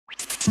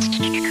Fotoana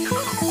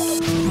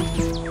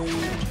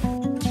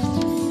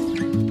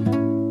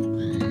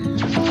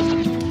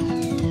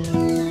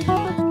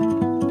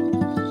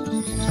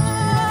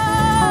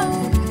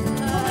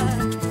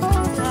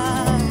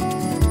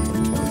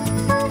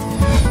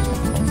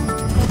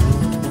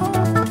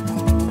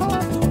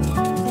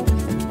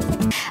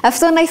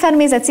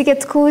ifanomezantsika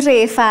tokoa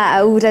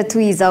rehefa ora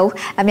toy izao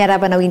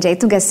miarabanao indray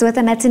tonga soa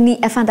tanatin'ny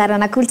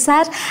fandarana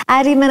kolotsara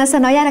ary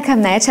manasanao iaraka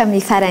aminay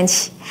hatramin'ny farany.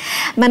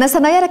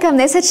 Manasanao iaraka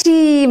aminay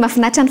satria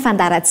mahafinaritra ny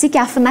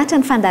fandarantsika, afinaritra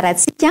ny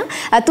fandarantsika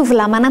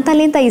tovolahy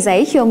manan-talenta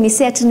izay eo amin'ny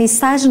sehatry ny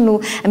sary no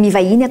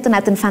mivahiny ato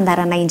anatin'ny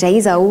fandarana indray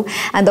izao.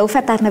 Andao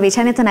fantarina avy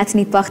hatrany ato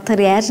anatin'ny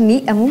portrait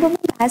ny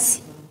mombamomba azy.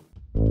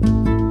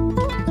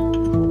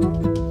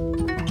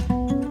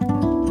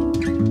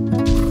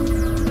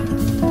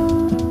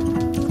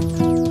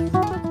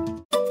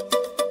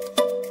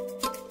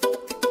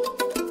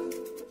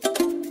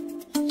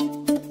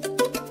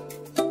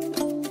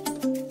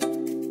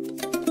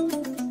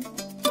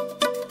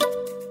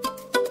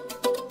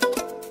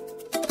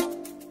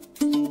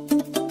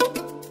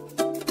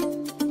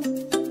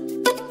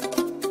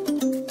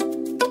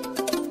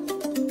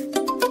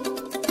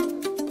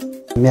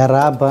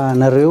 Miaraba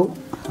nareo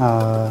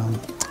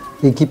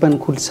ekipan'ny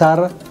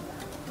KOLOTS'ART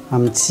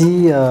amin'ity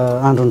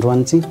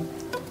androandroany ity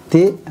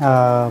dia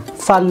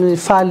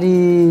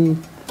faly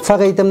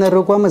fakahita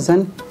aminareo koa ma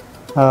zany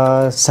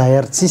zahay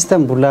artiste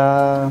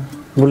mbola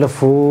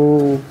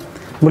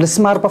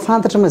somary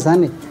mpafantatra ma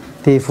zany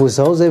dia vo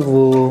zao zay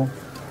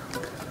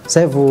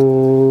vo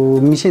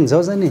misy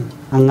an'izao zany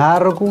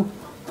agnarako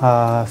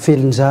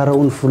felonjara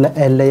ho ny vola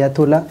L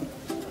Ttolah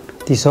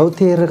dia zao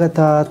teraka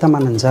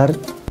tamananjary.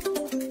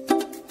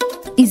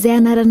 Izay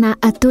anarana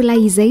Ttolah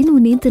izay no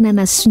nentina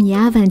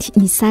nasoniavany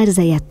ny sary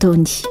izay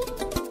ataony.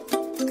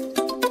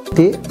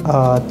 Dia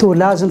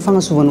Ttolah zany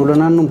fagnasovan'olo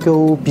anany nomboka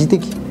eo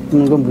bitaka,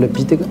 nomboka mbola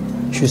bitaka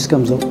jusqu'à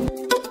amizao.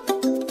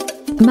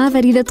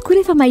 Mahavarina tokoa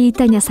rehefa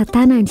mahita ny asa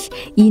tanany,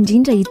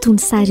 indrindra itony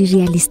sary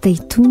realista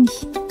itony.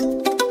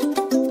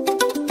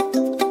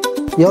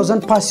 Iaho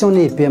zany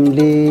passionné be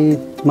amin'le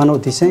manao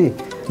dessin,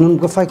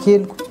 nanomboka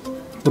fahakeloko.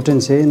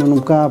 Ohatran'izay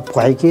nanomboka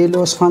boay kely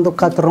aho sy fantako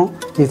 4 ans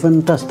efa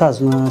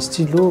nitazitazona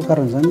stylo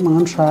karan'izany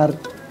magnano sary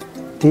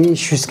dia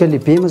jusqu'à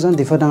lehibe ma zany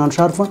dia efa nagnano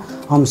sary fa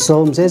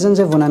amin'izao amizay zany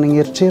zay vao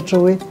nanagneritreritry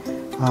hoe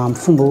amin'ny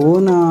fomba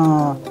hoana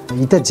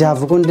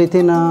hitadiavako an'ilay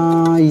tena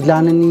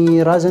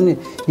ilanany raha zany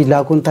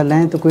ilako ny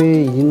talentako hoe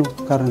ino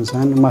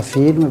karan'izany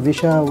mahavelogna ve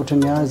sa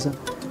ohatran'ny aza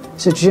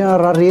satria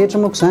raha rehetra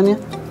manko zany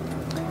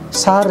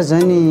sary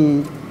zany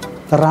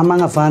raha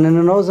magnavanana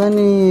anao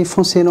zany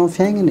foncenao amin'ny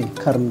fiaignana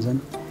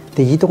karan'izany.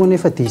 Dia hitako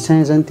nefa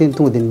dessin zany teny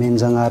tonga dia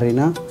nimenjanary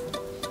anahy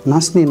na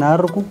sy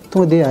nenariko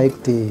tonga dia haiko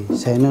dia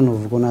izay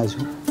nanaovako anazy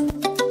io.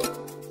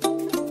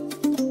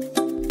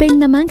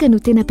 Penina manga no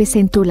tena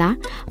ampiasain'ny Ttolah,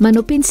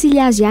 manao pensily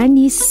azy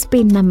ihany izy sy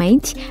penina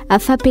mainty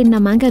fa penina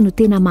manga no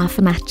tena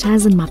mahafinaritra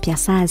azy ny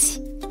mampiasa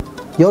azy.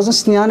 Iaho zany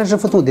sy nianatra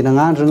fa tonga dia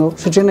nagnandrana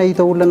satria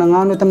nahita olona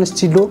nagnano tamin'ny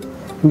stylo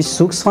misy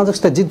zoky sy fantako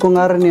sy tadidiko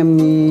agnarany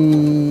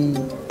amin'ny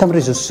tamin'ny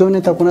réseaux sociaux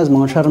ny ataoko anazy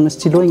magnano sary amin'ny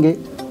stylo inge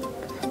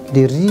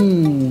le ry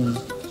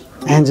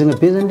enjana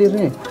be zany le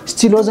ry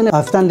stylo zany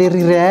avitan'le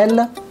ry réel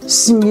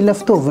sy mila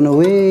fitaovana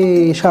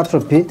hoe sarotra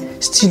be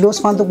stylo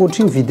sy fantako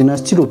ohatriny vidina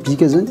stylo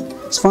bika zany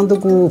sy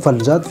fantako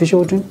 800 ve sa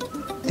ohatriny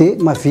dia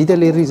mahavita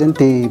le ry zany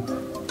dia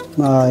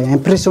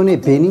impressionné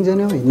be n'igny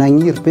zany aho hoe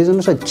nagniry be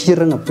zany sady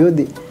kirana be eo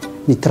dia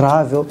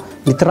mitravy aho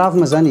mitravy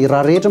ma zany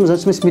raha rehetra ma zany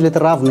tsy maintsy mila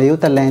travina eo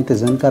talenta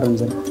zany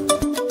karan'izany.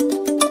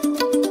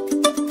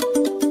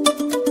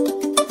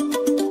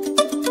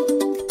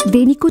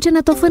 Dia nikotra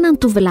natao foana ny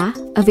tovolahy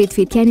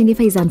vetivety ihany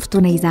nefa izany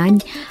fotoana izany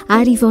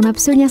ary vao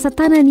nampiseho ny asa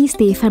tanany izy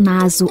dia efa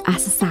nahazo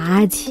asa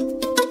sahady.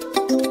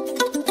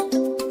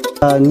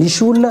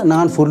 Nisy olona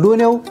nagnano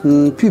voalohany aho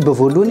ny pub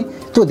voalohany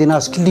tonga dia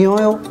nahazo client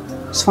aho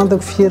sy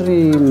fantako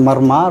firy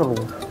maromaro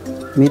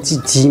mety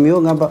 5 eo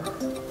angamba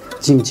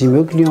 5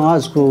 eo client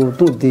azoko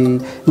tonga dia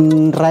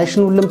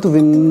niraisin'ny olona mitovy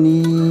amin'ny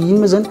ino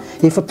ma zany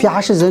efa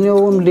mpiasa zany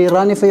aho amin'le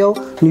raha nefa iaho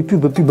ny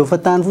pub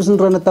fatany fotsiny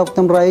raha nataoko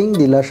tamin'ny raha igny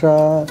dia lasa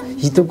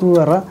hitako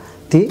raha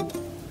dia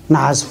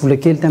nahazo vola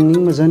kely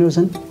tamin'igny ma zany aho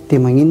zany dia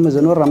magnino ma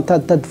zany aho raha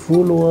mitaditady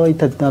volo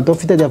atao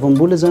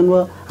fitadiavam-bola zany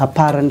aho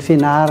aparan'ny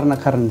fianarana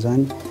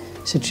karan'izany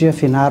satria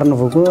fianarana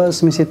avao koa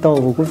sy misy atao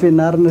avao koa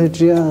fianarana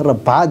satria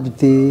raha bady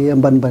dia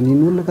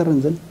ambanimbanian'olona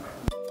karan'izany.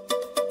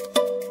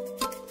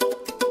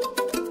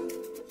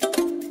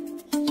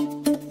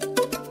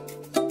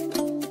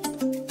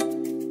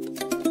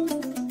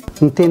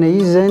 Ny tena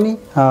izy zany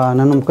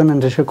nanomboka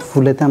nandresako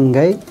vola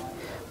tamingay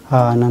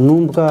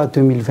nanomboka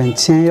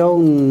 2021 aho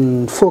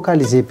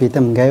focalisé be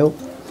tamingay aho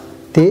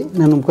dia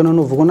nanomboka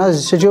nanaovako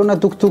anazy satria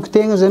natokotoko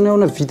tegna zany aho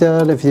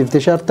navita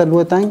sary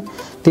taloha tagny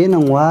dia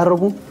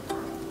nagnoarako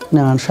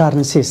nagnano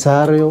sariny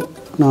César eo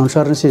nagnano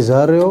sariny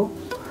César eo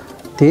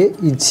dia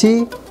ity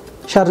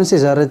sariny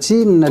César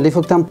ity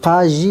nalefako tamin'ny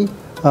page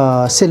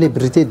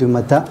célébrité de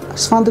Mada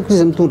sy fantako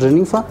izy mitondra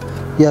an'igny fa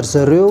iary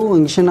zareo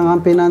agnisan'ny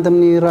nagnampy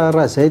tamin'ny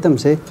raha zay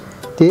tamin'izay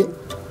dia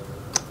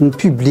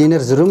nipublier-ny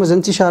ry zareo ma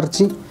zany ty sary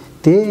ty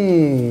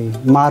dia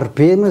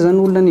marobe moa zany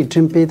olona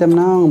niditra mipety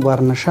amina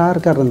amboarina sary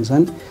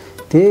karan'izany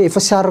dia efa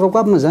sy arako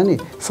aby moa zany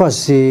fa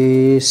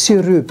zay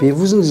sérieux be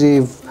fotsiny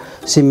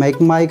zay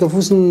maikimaiky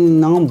fotsiny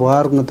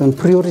nagnamboariko nataony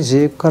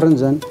prioriseko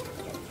karan'izany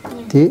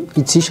dia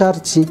itsy sary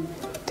tsy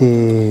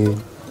dia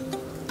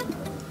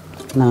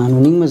nagnano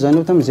an'igny moa zany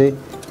aho tamin'izay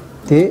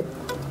dia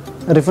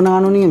rehefa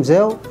nagnano an'igny amizay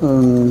aho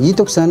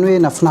hitako zany hoe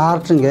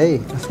nafinaritra ingay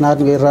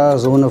raha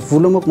zahoana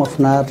vola moako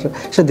mafinaritra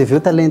sady avy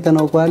eo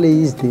talentanao koa le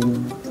izy dia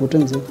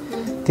ohatran'izay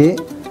dia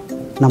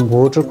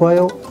namboatra koa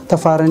aho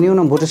tafarany eo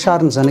namboatra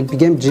sariny zanaky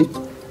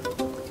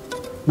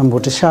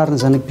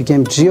Big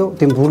MG aho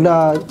dia mbola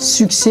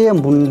succès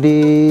ambonin'le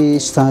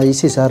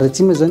César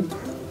aty moa zany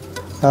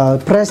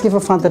presque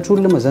efa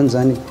fantatr'olona moa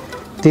zany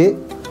dia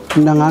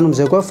nagnano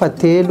amizay koa fa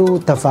 3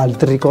 tavaly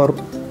tricor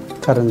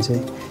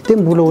karan'izay dia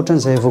mbola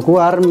ohatran'izay avao koa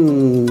ary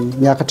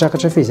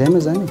miakatrakatra fezay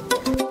moa zany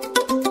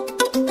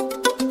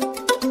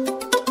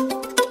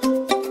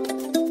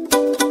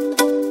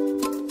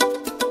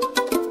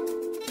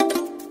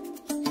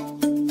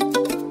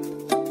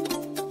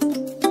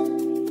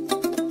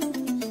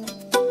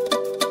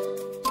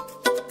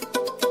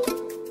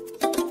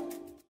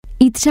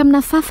iditra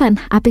amina fafana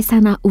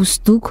ampiasana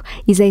hosodoko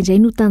izay indray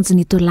no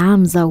tanjon'ny Ttolah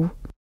amin'izao.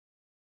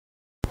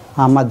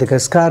 A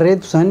Madagasikara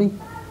eto zany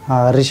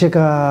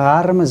resaka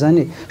art ma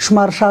zany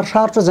somary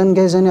sarosarotra zany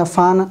ngay zany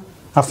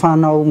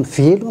afahanao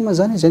mivelogna ma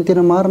zany zany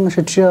tena marina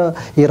satria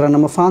irana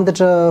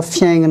mafantatra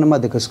fiainana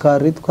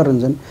Madagasikara eto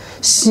karan'izany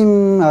sy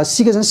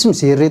asika zany sy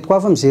mijery reto koa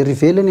fa mijery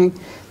ivelany agny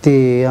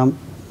dia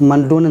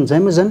manoloana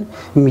an'izay ma zany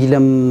mila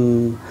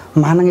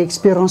manana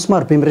expérience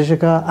maro be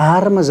miresaka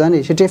art ma zany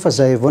satria efa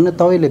zay avao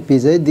natao elabe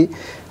zay dia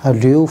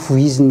aleo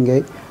foiziny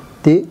ngay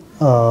dia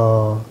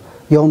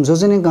eo amizao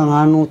zany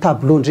agnano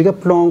tableau ndraika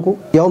planko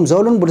eo amizao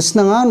aloha mbola sy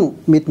nagnano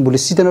mety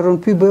mbola sy hitanareo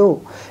ny pub eo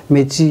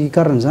mety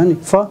karan'izany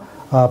fa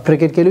après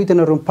quelques eo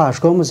hitanareo ny page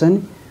koa moa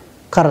zany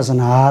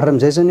karazana art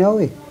amizay zany ao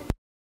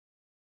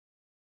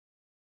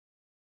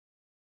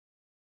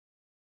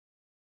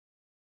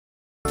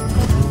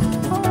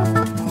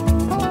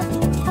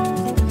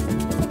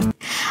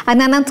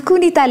Ananany tokoa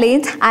ny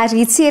talenta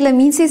ary tsy ela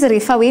mihitsy izy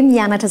rehefa hoe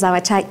mianatra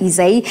zavatra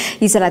izay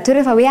izy raha teo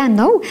rehefa hoe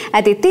anao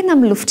dia tena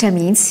milofitra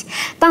mihitsy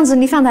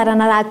tanjon'ny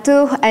fandarana raha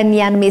teo ny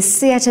anome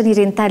sehatra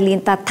n'ireny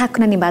talenta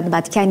takona ny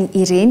ambadimbadika any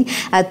ireny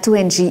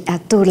toy-ndry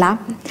Ttolah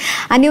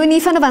aneo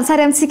ny fanaovany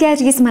sary amintsika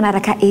ary izy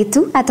manaraka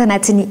eto atao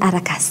anatin'ny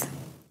arakasa.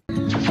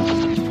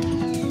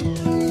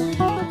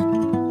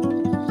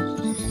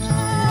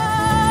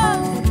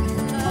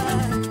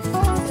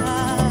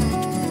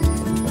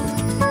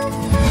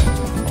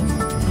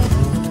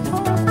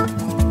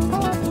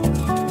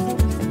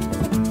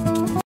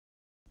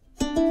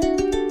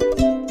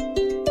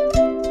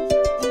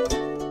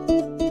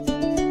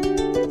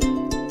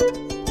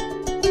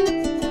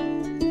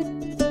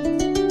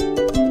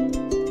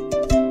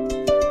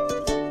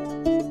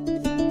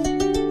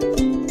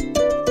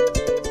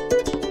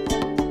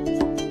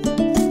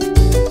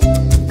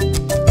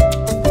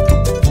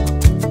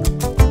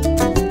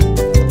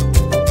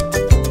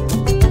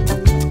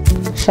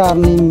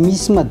 Sariny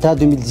Miss Mada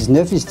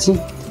 2019 izy tsy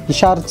i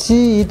sary tsy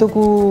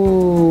hitako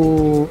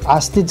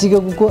estetika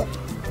kokoa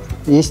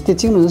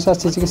estetika moa zany sary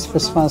estetika sy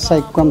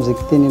fasaiko koa amizay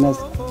kiteny anazy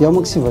iaho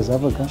manko sy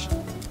vazava gasy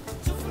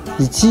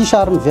itsy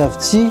sariny viavy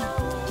tsy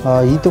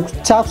hitako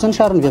tiako zany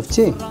sariny viavy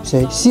tsy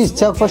zay sy izy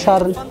tiako fa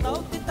sariny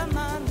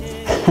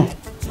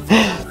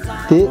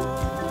dia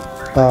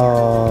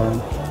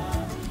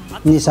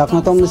ny zako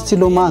natao amin'ny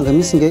stylo manga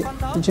misy ngay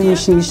satria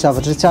misy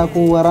zavatra tiako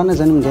arana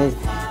zany ngay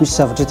misy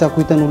zavatra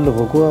tiako hitan'olona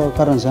avao koa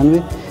karan'izany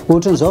hoe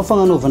ohatran'izao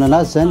fagnanaovana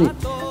anazy zany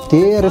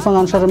dia rehefa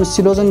hagnano sary amin'ny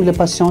stylo zany mila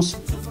patience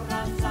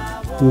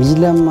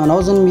mila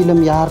anao zany mila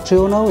miaritra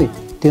eo anao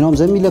dia anao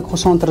amizay mila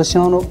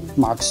concentration anao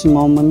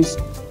maximum misy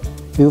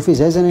eo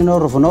fezay zany anao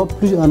ravanao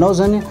plus anao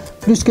zany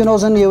plus que anao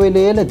zany eo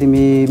elaela dia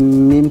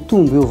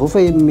mitombo eo avao fa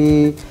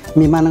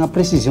manana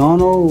précision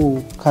anao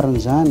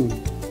karan'izany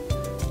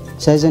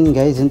zay zany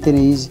ngay zany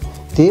tena izy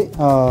dia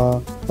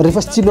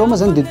rehefa stylo ma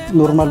zany dia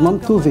normalement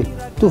mitovy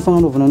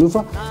fagnanaovana an'io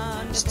fa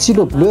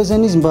stylo bleu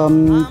zany izy mba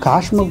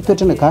gasy mako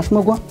toetrana gasy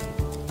mako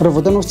raha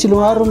voatanao stylo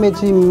maro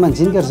mety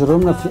manjinika ary zareo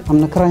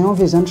amina crayon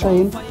ve zany sa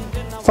ino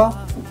fa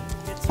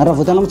raha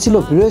voatanao stylo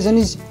bleu zany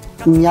izy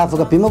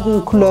miavaka be mako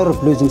ny couleur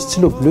bleu zany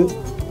stylo bleu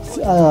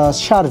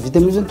sary vita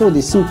amin'io zany tonga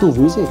dia sy mitovy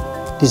mihitsy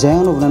dia zay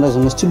anaovana anazy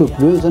amina stylo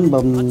bleu zany mba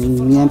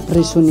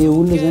mi-impressionné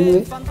olona zany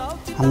hoe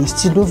amin'ny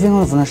stylo ve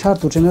anaovana sary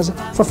toatra anazy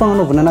fa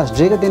fagnanaovana anazy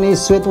ndraika tena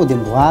izy sy hoe tonga dia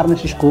amboarina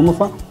sisy goma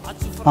fa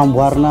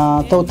amboarina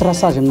atao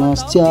traçage amina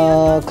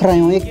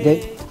crayon eky dia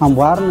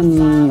amboarina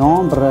ny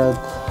ombre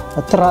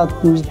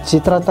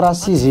zay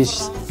tratracé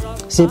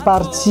zay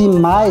partie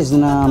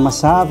maizina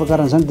mazava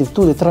karan'izany dia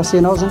tonga dia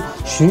tracenao zany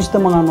juste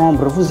magnano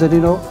ombre fo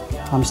zarinao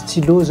amin'ny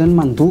stylo zany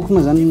mandoko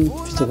ma zany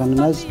fizakana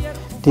anazy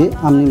dia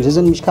amin'izay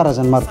zany misy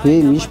karazany marobe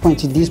misy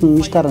pointillisme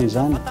misy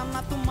karan'izany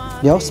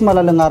iaho sy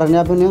mahalala agnarany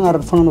aby ny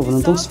agnarany fagnanaovana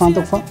an'itony sy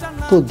fantako fa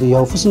to dia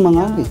iaho fotsiny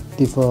magnano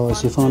dia efa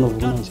zay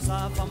fagnanaovana anazy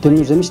dia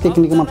amin'izay misy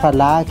teknika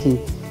mampalaky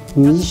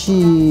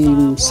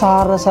misy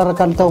sara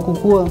kalitao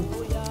kokoa,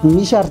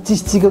 misy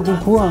artistika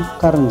kokoa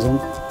karan'izany.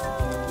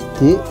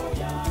 Dia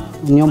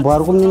ny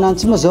amboariko amin'ny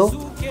nantsy moa zao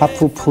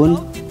ampivoapivony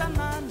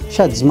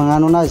sady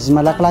magnano anazy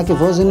malakilaky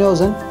avao zany ao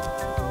zany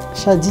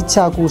sady tsy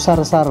ako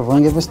sarasara avao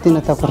nge fa sy tena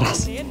atako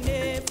rasy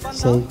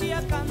zay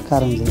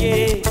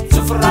karan'izay.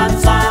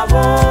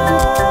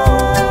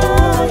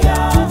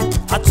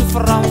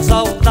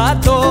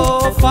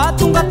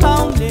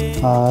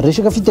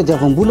 Resaka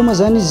fitadiavam-bola moa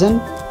zany izy zany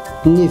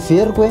ny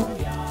everiko hoe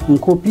ny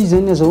copie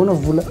zany azahoana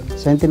vola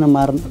zay tena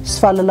marina sy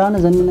fahalalana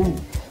zany minahy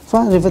fa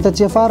rehefa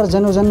taty afara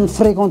zany ao zany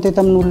fréquenté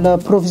tamin'olona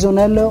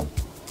professionnel ao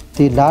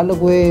dia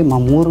lalako hoe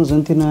mamorona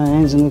zany tena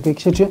enjina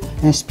akaiky satria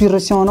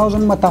inspiration anao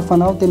zany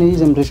matafanao tena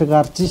izy amin'ny resaka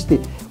artiste.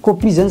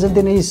 Copie zany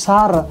tena izy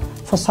sara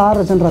fa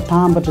sara zany raha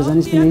tambatra zany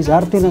izy tena izy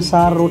ary tena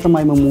sara ohatra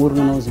mahay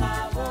mamorona anao zany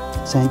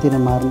zay tena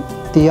marina.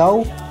 Dia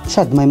ao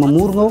sady mahay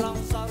mamorona ao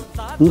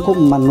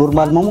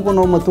normalement moa ko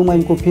anao matoa mahay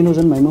mikopianao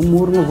zany mahay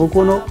mamorona avao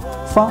koa anao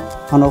fa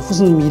anao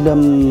fotsiny mila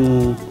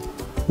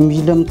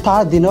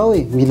mitady anao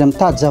mila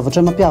mitady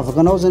zavatra mampiavaka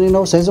anao zany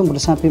anao zay zao mbola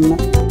sampy amina.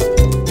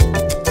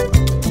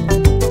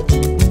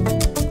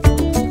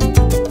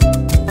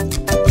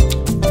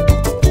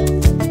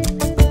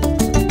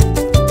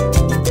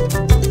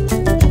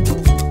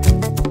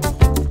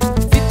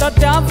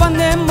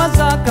 Fitadiavane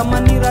mazaka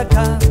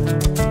maniraka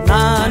na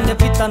ny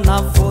apitana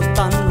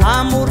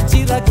fotana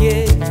moritsirake.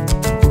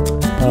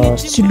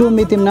 Stylo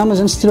mety aminama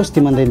zany stylo sy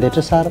dia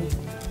mandaindaitra sara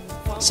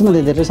sy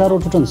mandaindaitra sara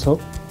ohatran'izao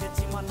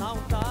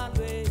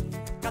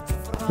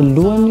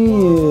lohany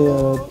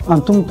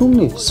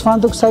antonontonony sy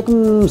fantako saiko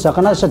mizaka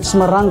anazy sady tsy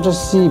maranitra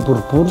sy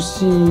boribory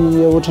sy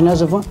ohatrany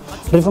azy fa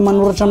rehefa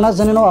manoratra aminazy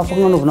zany ianao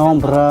afaka nanaovana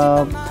ombre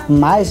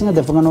maizina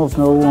dia afaka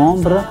nanaovana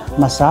ombre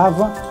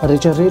mazava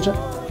rehetrarehetra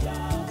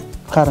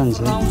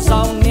karan'izay.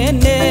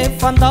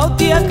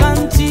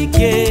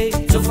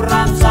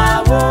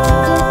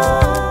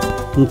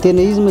 Ny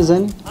tena izy moa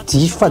zany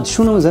diso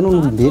fadisona moa zany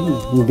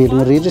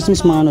olombelona rehetra tsy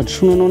misy magnano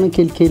adisona anao na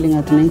kelikely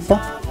agnatiny egny fa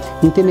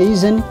ny tena izy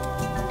zany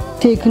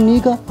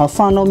teknika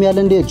ahafahanao miala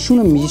an'ilay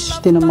adisona misy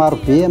tena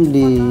marobe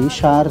amin'ilay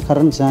sary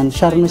karan'izany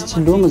sarina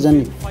stylo moa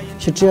zany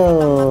satria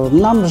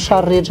na amin'ny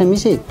sary rehetra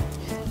misy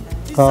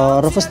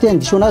raha fa sy te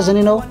handiso anazy zany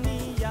ianao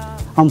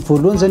amin'ny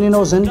voalohany zany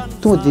ianao zany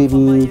tonga dia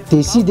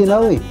décide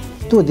ianao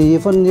tonga dia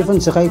efa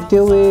nizakaiko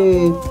teo hoe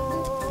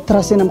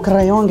tracena amin'ny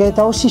crayon nge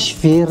tao sisy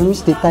vera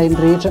misy détail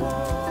rehetra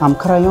amin'ny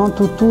crayon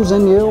toto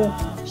zany eo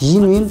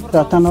ino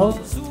raha atanao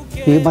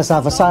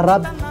mazava sara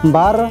aby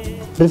mbara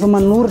rehefa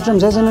manoratra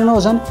amin'izay zany ianao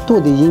zany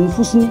tonga dia igny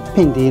fotsiny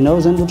pendenao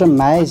zany ohatra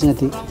maizina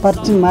dia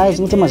partie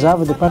maizina ohatra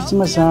mazava dia partie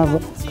mazava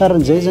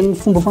karan'izay zany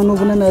fomba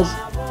fanaovana anazy.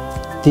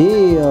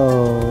 Dia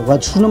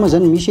adisona moa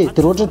zany misy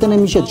dia ohatra tena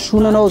misy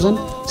adisona anao zany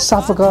sy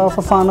afaka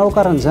fafanao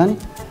karan'izany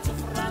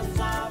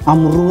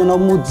amoroanao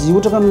mody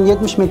ohatra ka amin'ny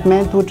eto misy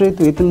maintimainty ohatra hoe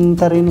toetin'ny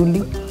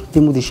taren'olona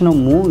dia mody isinao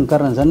monina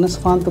karan'izany na sy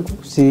fantako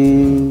zay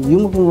io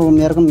moa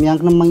miankina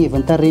amin'ny magneva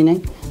ny tareny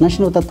agny na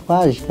sinao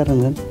tatouage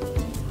karan'izany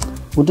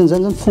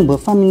ohatran'izany zany fomba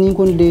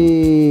faminiko an'ilay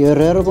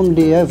erreurko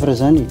amin'ilay œuvre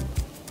zany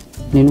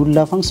ny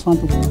olona hafa agny sy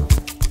fantako.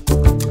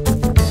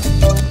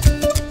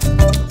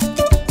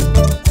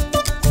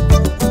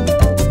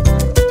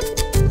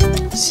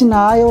 Sy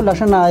nahay aho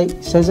lasa nahay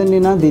zay zany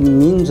nenahy dia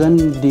mino zany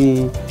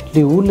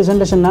le olona zany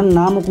lasa na ny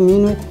namako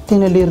mino hoe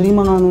tena le ry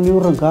magnano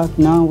an'io rangahy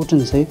na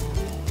ohatran'izay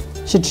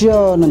satria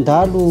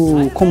nandalo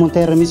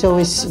commentaire misy aho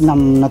hoe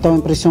natao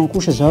impression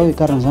kosa zao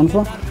karan'izany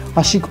fa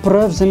asiko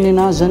preuve zany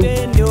nenahy zany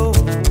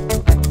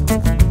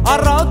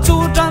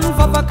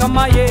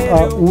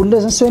olona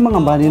zany sy hoe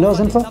magnambany anao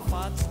zany fa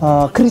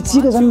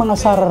kritika zany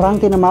magnasara rano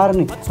tena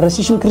mariny raha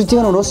sisy ny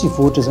kritika anao sy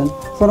voatra zany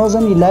fa anao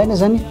zany ilaina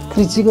zany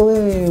kritika hoe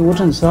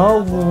ohatran'izao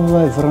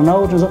œuvrenao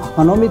ohatran'izao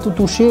anao mety ho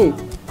touché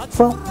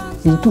fa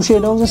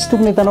hitouchénao zany sy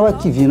tokony hitanao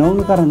akivianao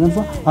na karan'izany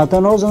fa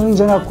atanao zany iny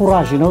zany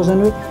encourage anao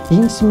zany hoe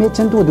iny sy mety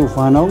zany tonga dia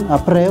hovanao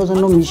après ao zany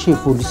anao misy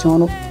évolution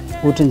anao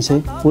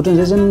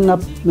ohatran'izay zany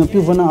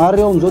nampiovana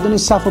ary eo amin'izao zany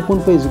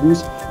safapony fahaizako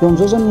misy eo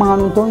amin'izao zany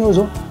magnano an'taogna eo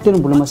zao tena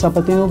mbola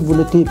mahasapategna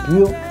mbola début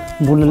eo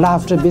mbola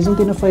lavitra be zany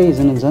tena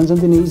fahaizana an'izany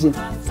zany tena izy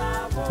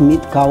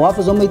mety gao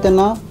hafa zao mahita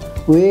anahy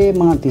hoe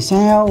magnano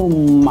dessin aho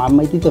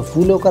mahita hita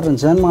vola aho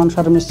karan'izany magnano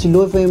sary amin'ny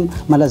stylo fa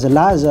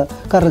malazalaza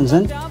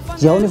karan'izany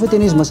iaho nefa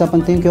tena izy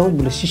mahasapany tegniko iaho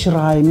mbola sisy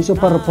raha misy ao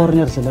par rapport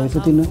ny arzalahy efa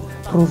tena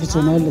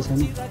professionnel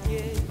zany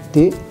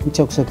dia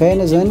tiako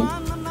zakaina zany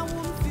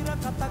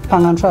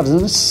mpagnano sary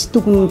zany sy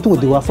tokony tonga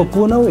dia ho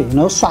afa-po anao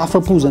anao sy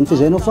afa-po zany fa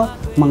zay anao fa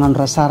magnano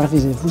raha sara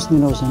fezay fotsiny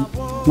anao zany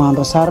magnano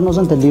raha sara anao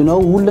zany da lenao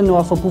olona no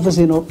afa-po fa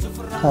sy anao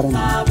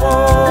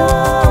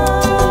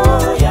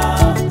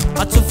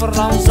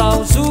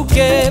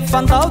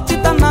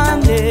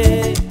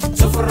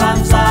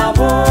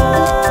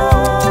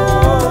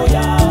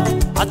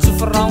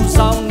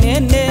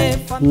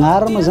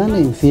gn'arma zany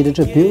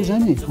mivelatra be io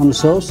zany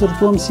amin'izao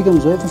surtout amintsika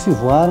amin'izao efa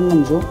fivoarana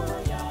amin'izao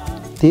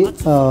dia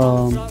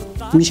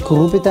misy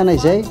groupe hitanay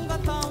zay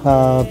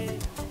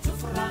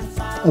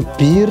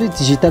biry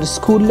digital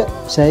school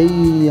zay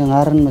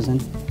agnarany ma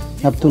zany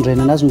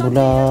nampitondraina anazy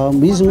mbola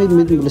izy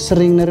mety mbola sy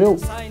regninareo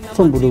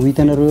fa mbola ho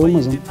hitanareo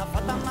moa zany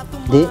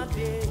dia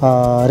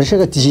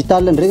resaka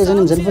digital ndraika zany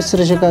amin'izany fa tsy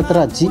resaka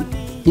tradi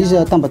izy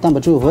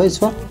atambatambatra eo avao izy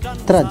fa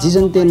tradi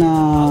zany tena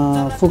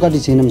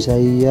focalisena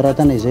amin'izay raha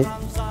tanay zay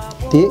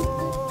dia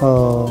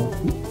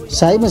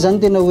zahay moa zany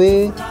tena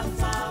hoe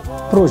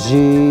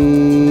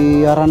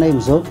projet aranay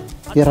am'izao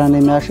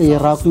iranay miasa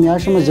irako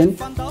miasa moa zany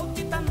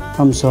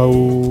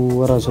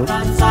am'izao raha zao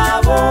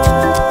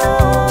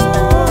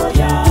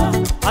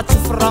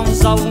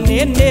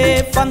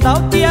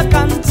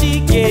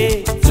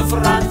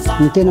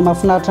ny tena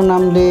mahafinaritra ana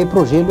amin'le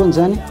projet alohany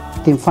zany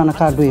dia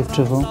mifanakalo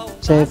hevitra avao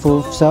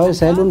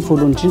zay aloha ny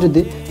voalohany indrindra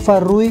dia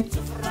faharoy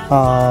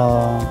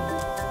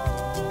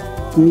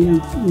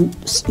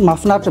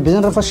mahafinaritra be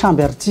zany raha fa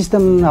samby artiste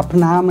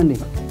ampinamany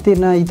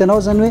tena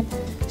hitanao zany hoe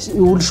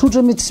olo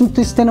sotra mety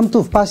tsy tena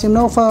mitovy pasy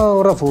aminao fa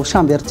raha vao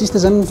samby artiste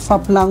zany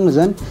mifampinamana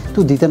zany to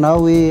dia hitanao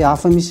hoe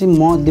hafa misy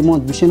le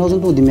monde misy anao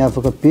zany to dia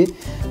miavaka be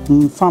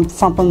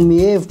mifampagnome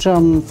hevitra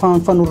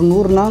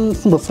mifanoronorona ny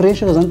fomba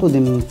firesaka zany to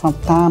dia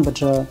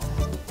mifampitambatra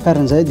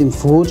karan'izay dia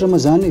mivoatra moa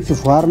zany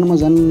fivoarana moa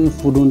zany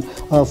voalohany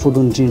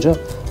indrindra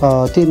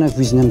tena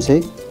voiziny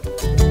amin'izay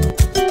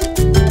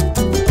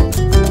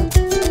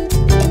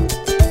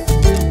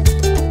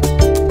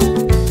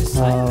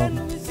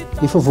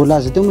efa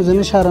voalaza teo moa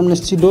zany sary amina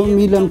stylo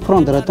mila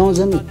miprendre temps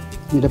zany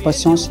mila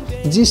patience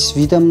izy sy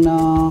vita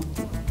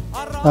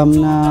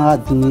amina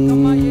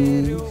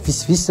adiny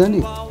visivisy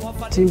zany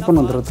tsy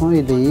miprendre temps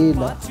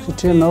elaela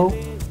satria anao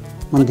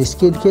mandesy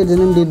kelikely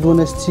zany am'le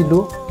lohana stylo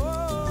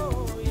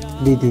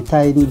le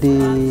détail n'le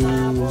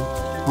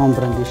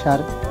ombre n'le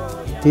sary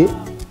dia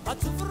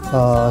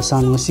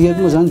zanona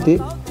sikako moa zany dia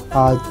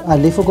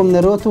alefako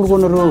aminareo atoroko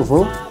anareo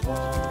avao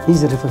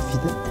izy rehefa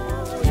vita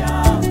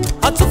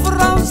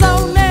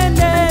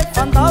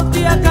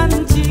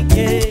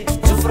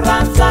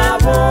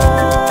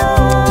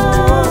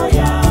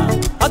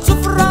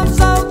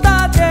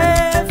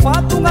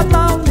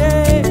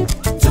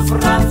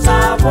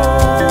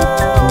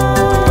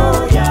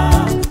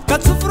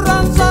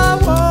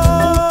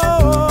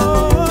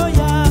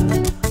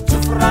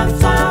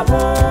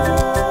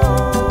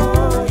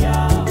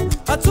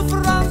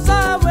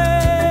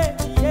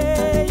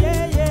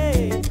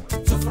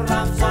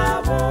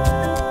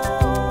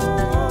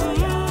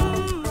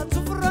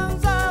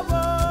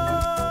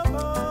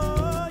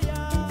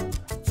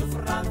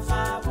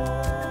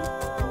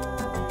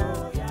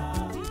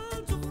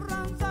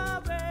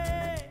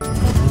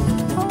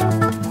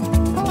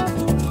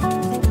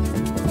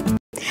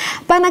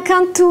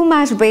Mpanakanto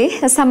maro be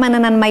samy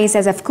manana ny maha izy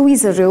azy avokoa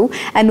izy ireo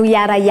no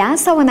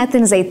hiara-iasa ao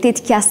anatin'izay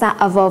tetikasa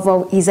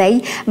vaovao izay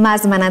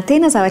mahazo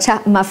manantena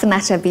zavatra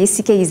mahafinaritra be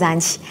isika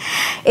izany.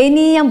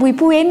 Eny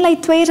Ambohipo eny ilay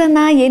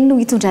toerana eny no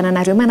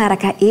hitondrananareo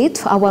manaraka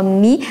eto ao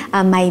amin'ny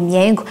Mahay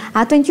Miaingo.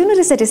 Ato ihany koa no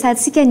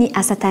resadresantsika ny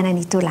asa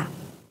tanan'i Ttolah.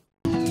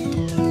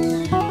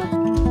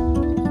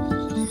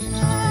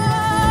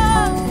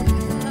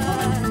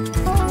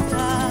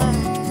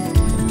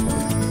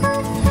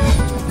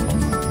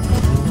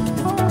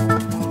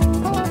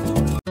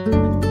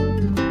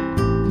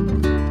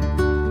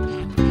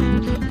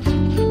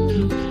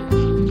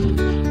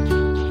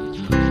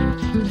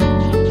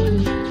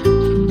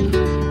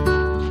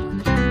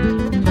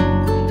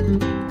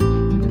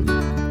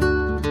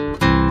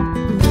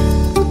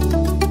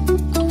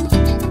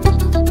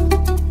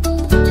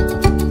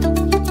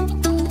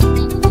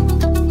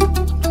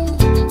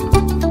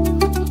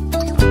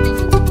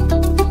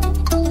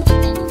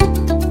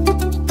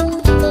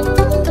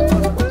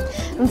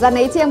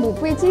 Zanay ity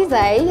Ambohipo ity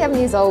zahay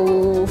amin'izao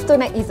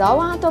fotoana izao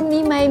ato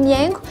amin'ny Mahay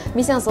Miaingo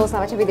misy an'izao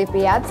zavatra be dia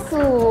be ato so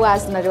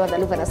azonareo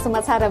andalovana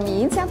somatsara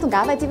mihitsy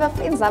tongava ity fa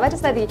feno zavatra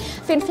sady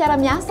feno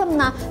fiara-miasa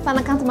amina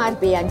mpanakanto maro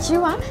be ihany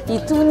koa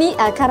itony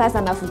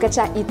karazana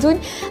vokatra itony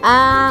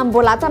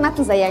mbola ato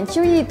anatin'izay ihany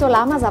koa i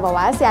Ttolah mazava ho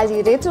azy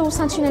ary ireto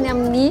santionany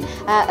amin'ny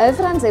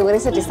œuvre izay ho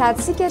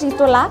resadresantsika ry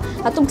Ttolah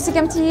atombokitsika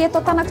amin'ity eto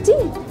tanako ity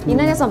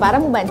inona ny azo ambara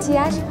momba n'ity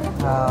ary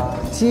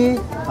ty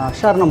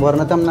sary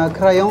namboarina tamina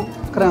crayon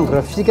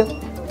graphique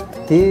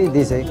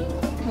dia zay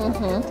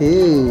dia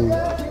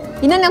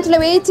inona ny antony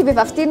hoe ity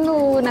vehivavy ity no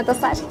natao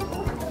sary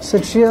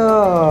satria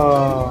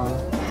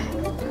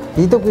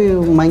hitako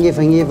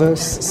magnevagneva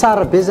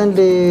sara be zany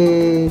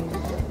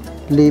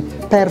le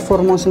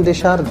performance n'le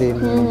sary dia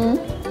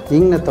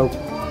igny nataoko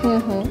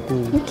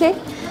ok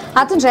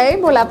ato indray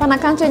mbola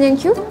mpanakanto eny ihany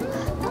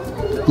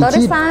koa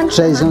ity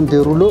jaison de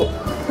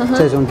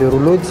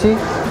rouleau ity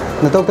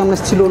nataoko tamina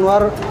stylo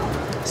noir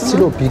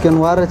stylo bic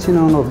noir tsy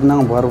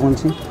nagnamboarako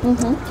an'ity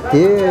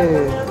dia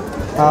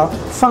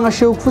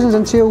fagnasehoko fotsiny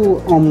zany tsy hoe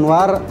homme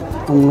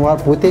noir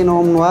beauténao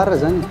homme noir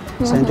zany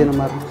zay ny tena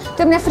marina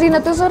teo amin'ny hafirina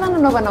teo zao raha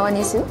nanaovanao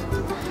an'izy io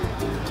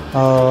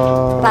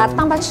raha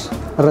tambatra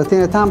raha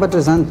tena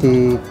tambatra zany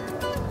dia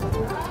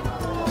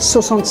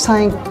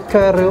 65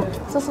 heures eo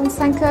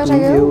 65 heures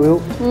eo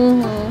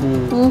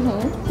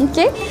ok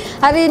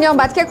ary ny ao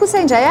ambadika kosa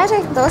indray ary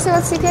dao seho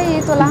atsika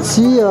i Ttolah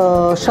tsy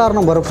sary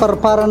namboarako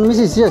faraparany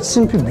misy izy tsy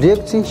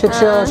mipublieko tsy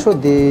satria sao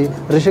dia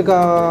resaka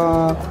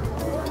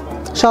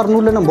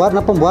sarin'olona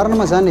namboarina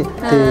ma zany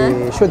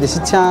dia sao dia sy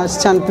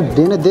tiany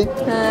publiena dia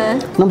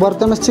namboary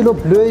tana stylo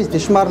bleu izy dia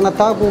somary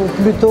natako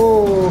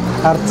plutôt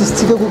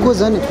artistique kokoa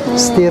zany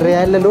sy dia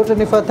réel loatra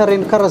nefa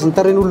tareny karazany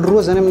taren'olo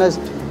roa zany aminazy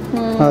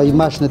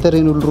imagine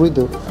taren'olo roa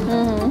dia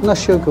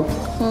nasiako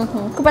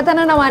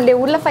kompatanana ho an'ilay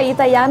olona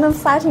fahita ihany ny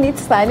sariny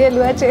ity zany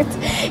aloha hatreto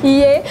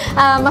ie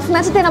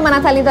mahafinaritra tena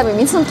manan-talenta be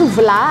mihitsy ny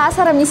tovolahy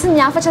asa raha misy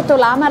ny afatra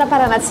Ttolah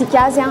maraparanantsika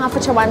azy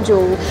afatra ho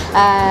an'ireo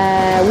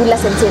olona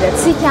izay mijery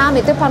antsika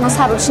mety hoe mpanao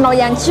sary ohatrinao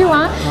ihany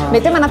koa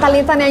mety hoe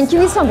manan-talentany ihany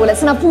koa izy fa mbola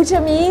tsy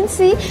napoitra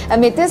mihitsy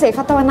mety hoe izay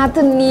fatao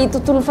anatin'ny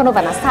tontolon'ny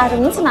fanaovana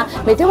sary mihitsy na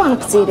mety hoe ho an'ny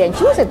mpijery ihany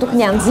koa izay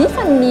tokony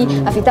hanjifany ny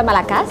vita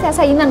malagasy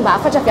asa inona ny mba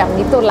afatra avy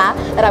amin'ny Ttolah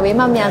raha hoe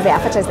mamian'izay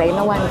afatra izay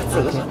na ho an'ny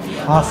mpijery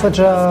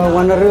afatra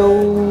ho anareo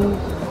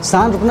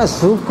zandroko na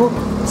zokiko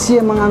tsy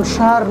magnano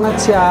sary na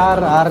tsy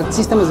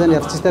artiste ma zany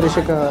artiste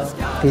resaka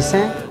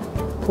dessin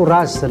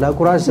courage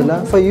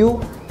zalahy fa io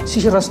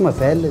sisy rasy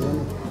mavel zany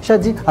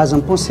sady aza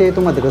mipenser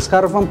eto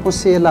Madagasikara fa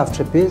mipenser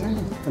lavitra be zany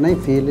na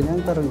ivelany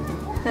any tarany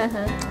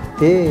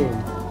dia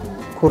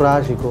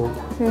courage ko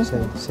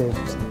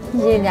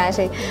Génial.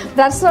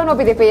 Raha soanao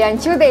be dia be ihany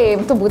koa dia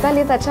mitombo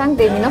talenta hatrany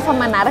dia mino fa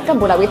manaraka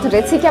mbola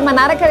hoentindrentsika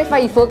manaraka rehefa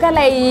hivoaka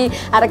ilay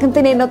araka ny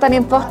teneninao tany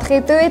amin'ny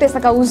portrait teo hoe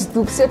resaka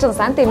hosodoko sy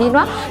ohatran'izany dia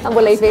mino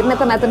mbola hiverina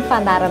tao anatin'ny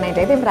fandarana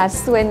indray dia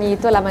mirahasoany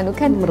Ttolah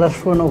manokana.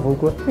 Mirahasoanao avao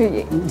koa.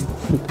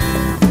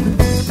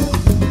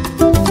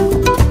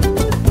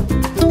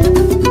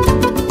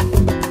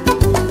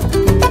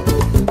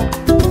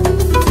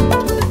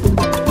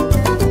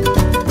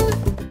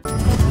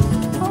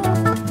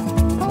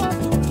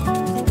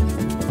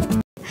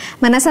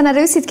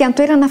 Manasanareo sitika ny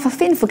toerana fa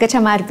feno vokatra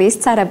maro be sy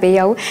tsara be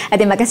ao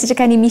dia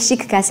makasitraka ny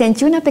misika gasy ihany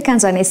koa na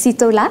ampiakanjo anay sy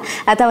Ttolah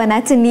atao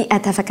anatin'ny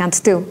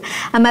tavakanto teo.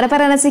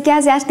 Amaraparanantsika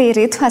azy ary dia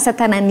ireto asa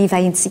tanan'ny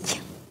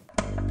vahintsika.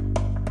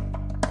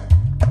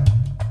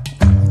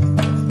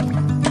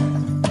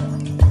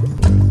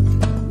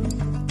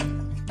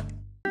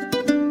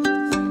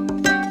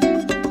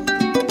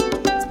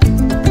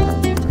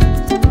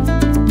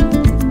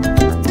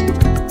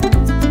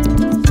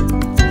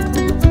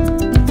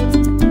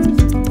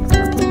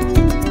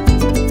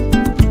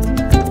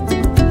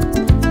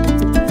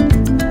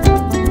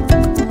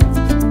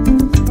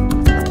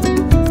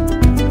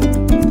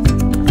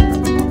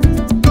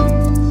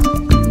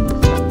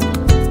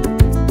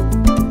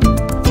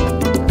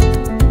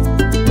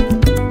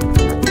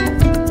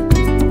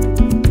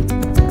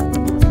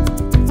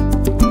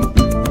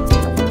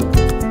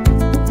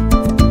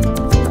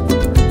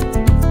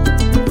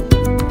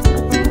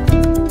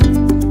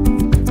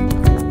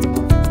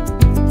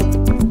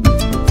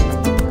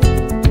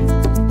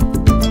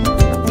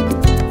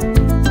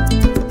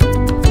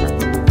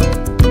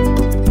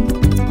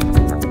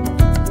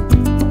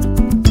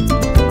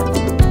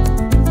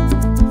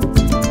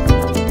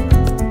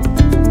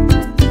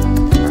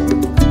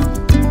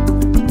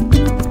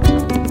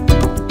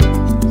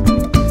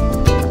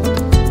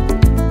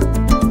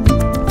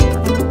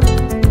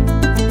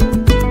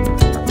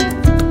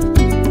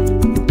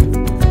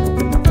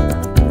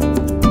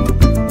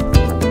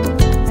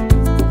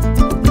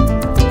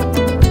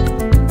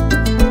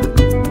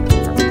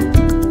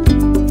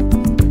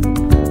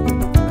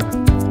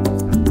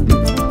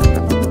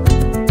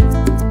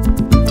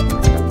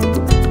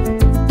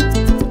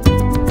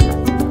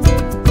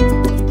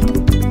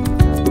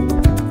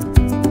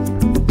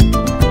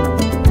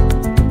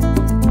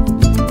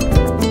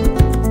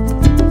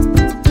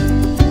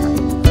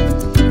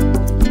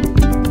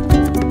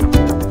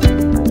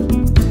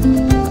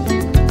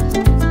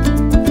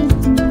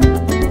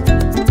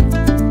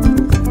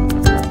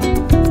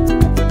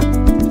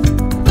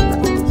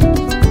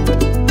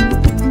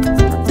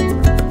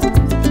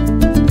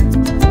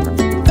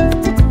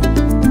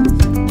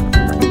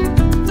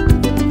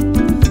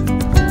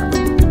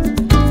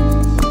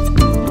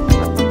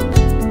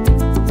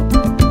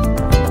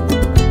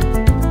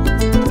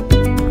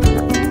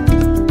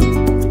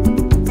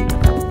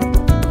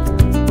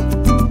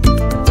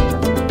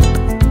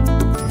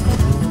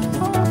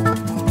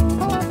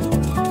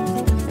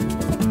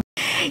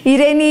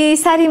 Ireny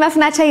sary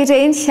mahafinaritra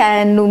ireny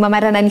no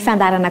mamarana ny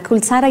fandarana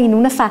kolontsara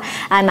inona fa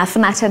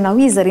nahafinaritra anao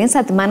izy ireny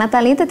sady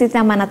manan-talenta dia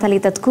tena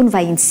manan-talenta tokoa ny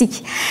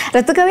vahintsika.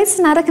 Raha toa ka hoe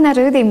tsy naraka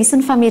nareo dia misy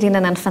ny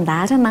famerenana ny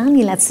fandarana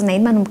ny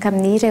latsinainy manomboka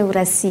amin'ny 2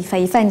 ora sy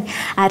fahefany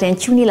ary ihany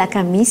koa ny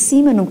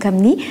lakamisy manomboka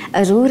amin'ny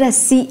 2 ora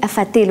sy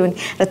fahatelony.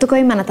 Raha toa ka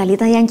hoe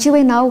manan-talenta ihany koa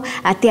ianao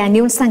te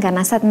haneho ny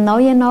sanganasanao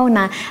ianao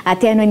na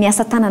te haneho ny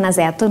asa tanana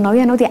izay ataonao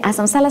ianao dia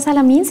aza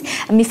misalasala mihitsy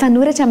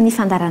mifanoratra amin'ny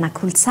fandarana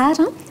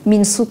kolontsara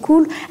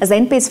minosokolo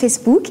izay ny page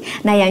Facebook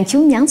na ihany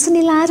koa miantso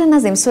ny laharana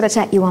izay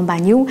misoratra eo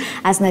ambany io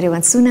azonareo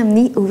antsoina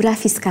amin'ny ora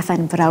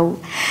fisokafany birao.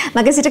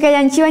 Mankasitraka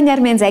ihany koa ny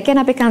Arimenjaika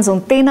na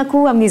ampiakanjon'ny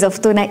tenako amin'izao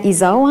fotoana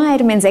izao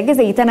Arimenjaika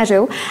izay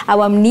hitanareo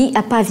ao amin'ny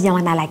pavillon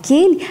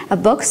Analakely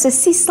box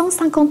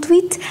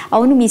 658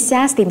 ao no misy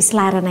azy dia misy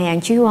laharana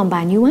ihany koa eo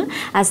ambany io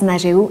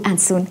azonareo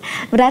antsoina.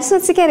 Mirary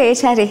soantsika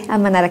rehetra ary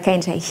amin'ny manaraka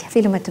indray.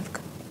 Veloma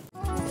tompoko.